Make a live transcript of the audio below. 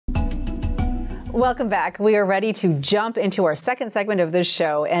Welcome back. We are ready to jump into our second segment of this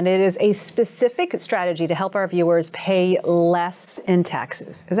show, and it is a specific strategy to help our viewers pay less in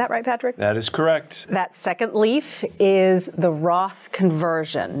taxes. Is that right, Patrick? That is correct. That second leaf is the Roth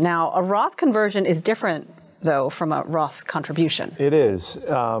conversion. Now, a Roth conversion is different, though, from a Roth contribution. It is.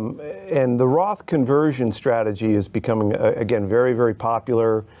 And the Roth conversion strategy is becoming, again, very, very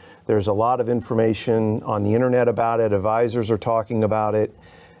popular. There's a lot of information on the internet about it. Advisors are talking about it.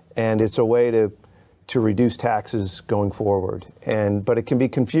 And it's a way to reduce taxes going forward. But it can be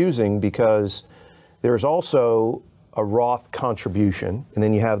confusing because there's also a Roth contribution, and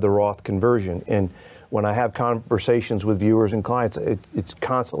then you have the Roth conversion. And when I have conversations with viewers and clients, it's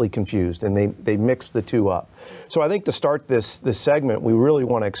constantly confused, and they mix the two up. So I think to start this segment, we really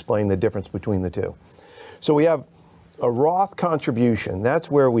want to explain the difference between the two. So we have a Roth contribution. That's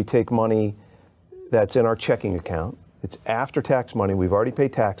where we take money that's in our checking account. It's after-tax money. We've already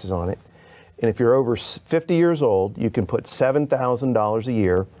paid taxes on it. And if you're over 50 years old, you can put $7,000 a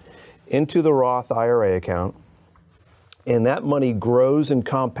year into the Roth IRA account, and that money grows and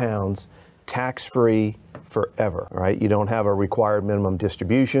compounds tax-free forever, all right? You don't have a required minimum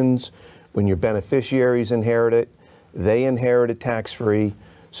distributions. When your beneficiaries inherit it, they inherit it tax-free.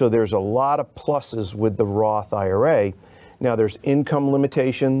 So there's a lot of pluses with the Roth IRA. Now, there's income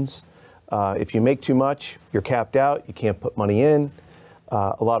limitations. If you make too much, you're capped out. You can't put money in.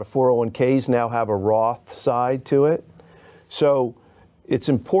 A lot of 401ks now have a Roth side to it. So it's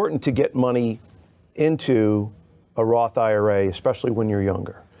important to get money into a Roth IRA, especially when you're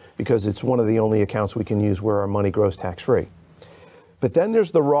younger, because it's one of the only accounts we can use where our money grows tax-free. But then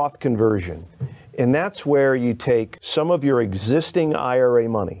there's the Roth conversion, and that's where you take some of your existing IRA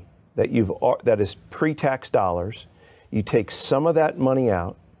money that is pre-tax dollars. You take some of that money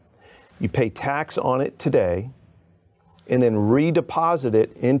out, you pay tax on it today, and then redeposit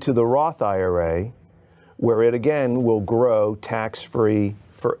it into the Roth IRA, where it again will grow tax-free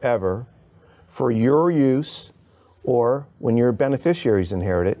forever for your use, or when your beneficiaries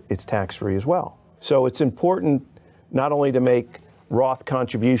inherit it, it's tax-free as well. So it's important not only to make Roth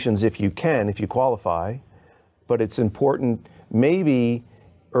contributions if you can, if you qualify, but it's important maybe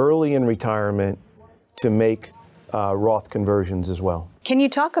early in retirement to make Roth conversions as well. Can you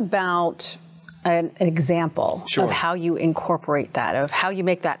talk about an example Sure. of how you incorporate that, of how you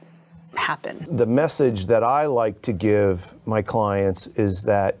make that happen? The message that I like to give my clients is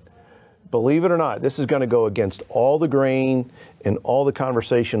that, believe it or not, this is going to go against all the grain and all the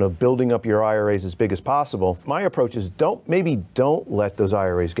conversation of building up your IRAs as big as possible. My approach is don't let those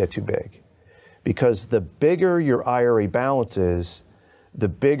IRAs get too big, because the bigger your IRA balance is, the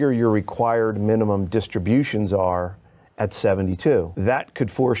bigger your required minimum distributions are at 72. That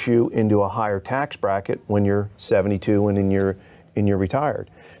could force you into a higher tax bracket when you're 72 and in your retired.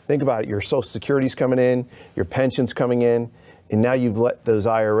 Think about it, your Social Security's coming in, your pension's coming in, and now you've let those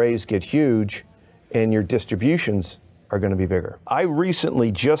IRAs get huge and your distributions are going to be bigger. I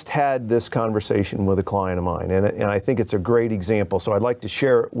recently just had this conversation with a client of mine, and I think it's a great example, so I'd like to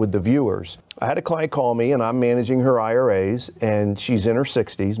share it with the viewers. I had a client call me, and I'm managing her IRAs, and she's in her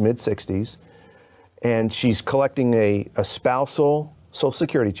 60s, mid-60s, and she's collecting a spousal Social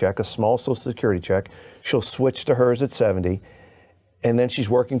Security check, a small Social Security check. She'll switch to hers at 70, and then she's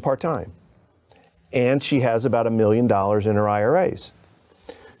working part-time. And she has about $1 million in her IRAs.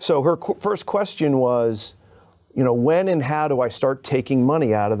 So her first question was, when and how do I start taking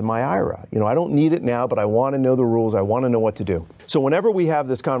money out of my IRA? I don't need it now, but I want to know the rules. I want to know what to do. So whenever we have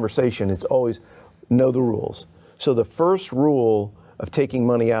this conversation, it's always know the rules. So the first rule of taking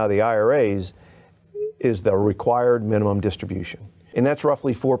money out of the IRAs is the required minimum distribution. And that's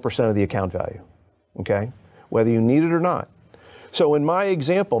roughly 4% of the account value, okay? Whether you need it or not. So in my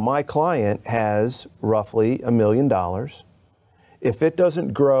example, my client has roughly $1 million. If it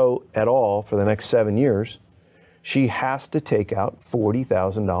doesn't grow at all for the next 7 years, she has to take out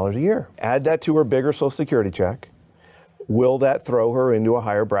 $40,000 a year. Add that to her bigger Social Security check. Will that throw her into a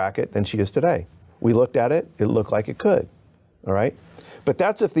higher bracket than she is today? We looked at it, it looked like it could, all right? But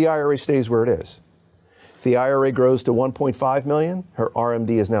that's if the IRA stays where it is. If the IRA grows to $1.5 million, her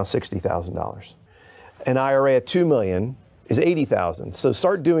RMD is now $60,000. An IRA at $2 million is $80,000. So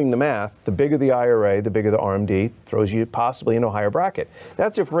start doing the math. The bigger the IRA, the bigger the RMD, throws you possibly into a higher bracket.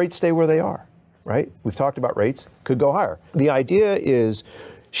 That's if rates stay where they are, right? We've talked about rates, could go higher. The idea is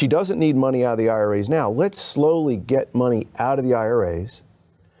she doesn't need money out of the IRAs now. Let's slowly get money out of the IRAs,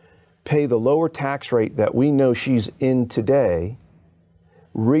 pay the lower tax rate that we know she's in today,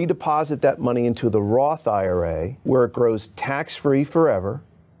 redeposit that money into the Roth IRA where it grows tax-free forever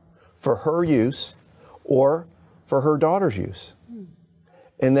for her use or for her daughter's use.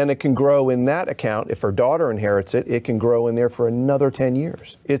 And then it can grow in that account. If her daughter inherits it, it can grow in there for another 10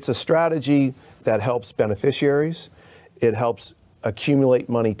 years. It's a strategy that helps beneficiaries. It helps accumulate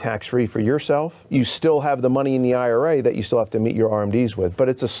money tax-free for yourself. You still have the money in the IRA that you still have to meet your RMDs with. But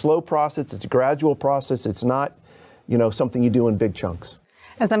it's a slow process. It's a gradual process. It's not, something you do in big chunks.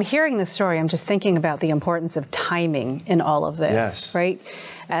 As I'm hearing this story, I'm just thinking about the importance of timing in all of this, yes. right?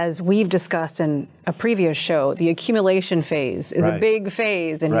 As we've discussed in a previous show, the accumulation phase is a big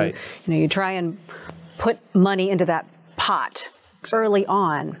phase, and you try and put money into that pot early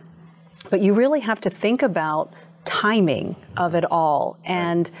on, but you really have to think about timing of it all,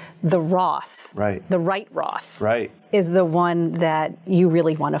 and the Roth, the right Roth, is the one that you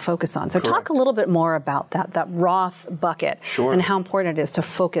really want to focus on. So talk a little bit more about that Roth bucket and how important it is to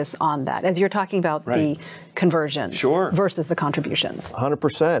focus on that as you're talking about the conversions versus the contributions.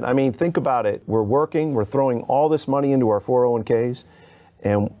 100%. I mean, think about it. We're throwing all this money into our 401ks,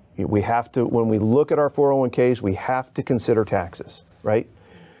 and we have to, when we look at our 401ks, we have to consider taxes, right?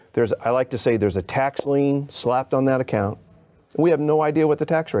 I like to say there's a tax lien slapped on that account. We have no idea what the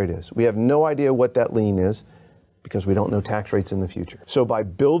tax rate is. We have no idea what that lien is because we don't know tax rates in the future. So by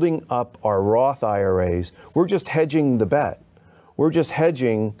building up our Roth IRAs, we're just hedging the bet. We're just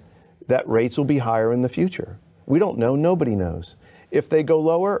hedging that rates will be higher in the future. We don't know. Nobody knows. If they go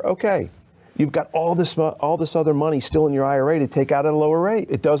lower, okay. You've got all this other money still in your IRA to take out at a lower rate.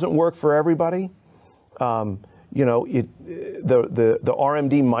 It doesn't work for everybody. The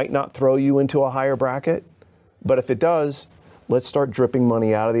RMD might not throw you into a higher bracket, but if it does, let's start dripping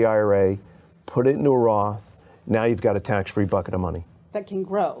money out of the IRA, put it into a Roth. Now you've got a tax-free bucket of money. That can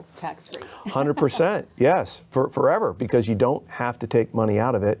grow tax-free. 100%, yes, forever, because you don't have to take money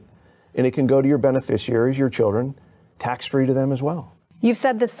out of it, and it can go to your beneficiaries, your children, tax-free to them as well. You've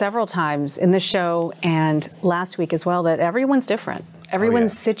said this several times in the show and last week as well, that everyone's different.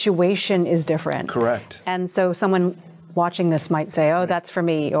 Everyone's situation is different. Correct. And so someone watching this might say, oh, that's for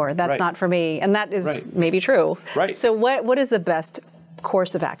me, or that's not for me. And that is maybe true. Right. So what is the best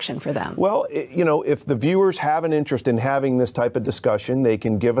course of action for them? Well, if the viewers have an interest in having this type of discussion, they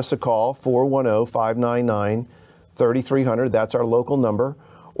can give us a call, 410-599-3300. That's our local number.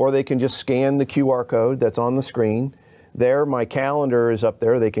 Or they can just scan the QR code that's on the screen. There, my calendar is up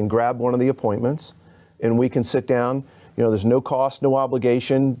there. They can grab one of the appointments, and we can sit down. There's no cost, no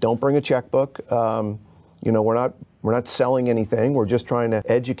obligation. Don't bring a checkbook. We're not selling anything. We're just trying to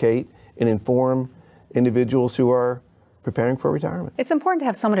educate and inform individuals who are preparing for retirement. It's important to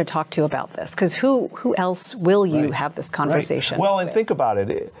have someone to talk to about this, because who else will you have this conversation Well, and with? think about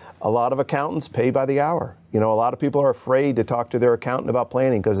it. A lot of accountants pay by the hour. A lot of people are afraid to talk to their accountant about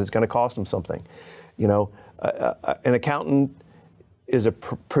planning because it's going to cost them something. An accountant is a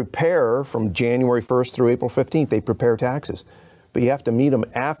preparer from January 1st through April 15th. They prepare taxes. But you have to meet them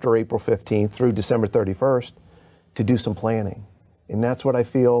after April 15th through December 31st to do some planning. And that's what I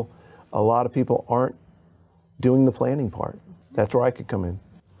feel a lot of people aren't doing, the planning part. That's where I could come in.